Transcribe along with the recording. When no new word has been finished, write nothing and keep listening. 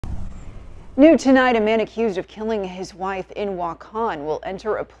New tonight, a man accused of killing his wife in Waukon will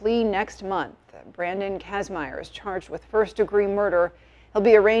enter a plea next month. Brandon Kazmaier is charged with first-degree murder. He'll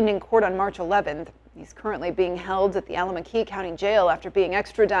be arraigned in court on March 11th. He's currently being held at the Alameda County Jail after being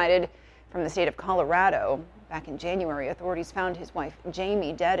extradited from the state of Colorado. Back in January, authorities found his wife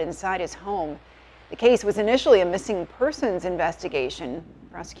Jamie dead inside his home. The case was initially a missing persons investigation.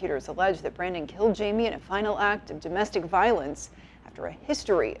 Prosecutors allege that Brandon killed Jamie in a final act of domestic violence after a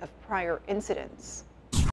history of prior incidents.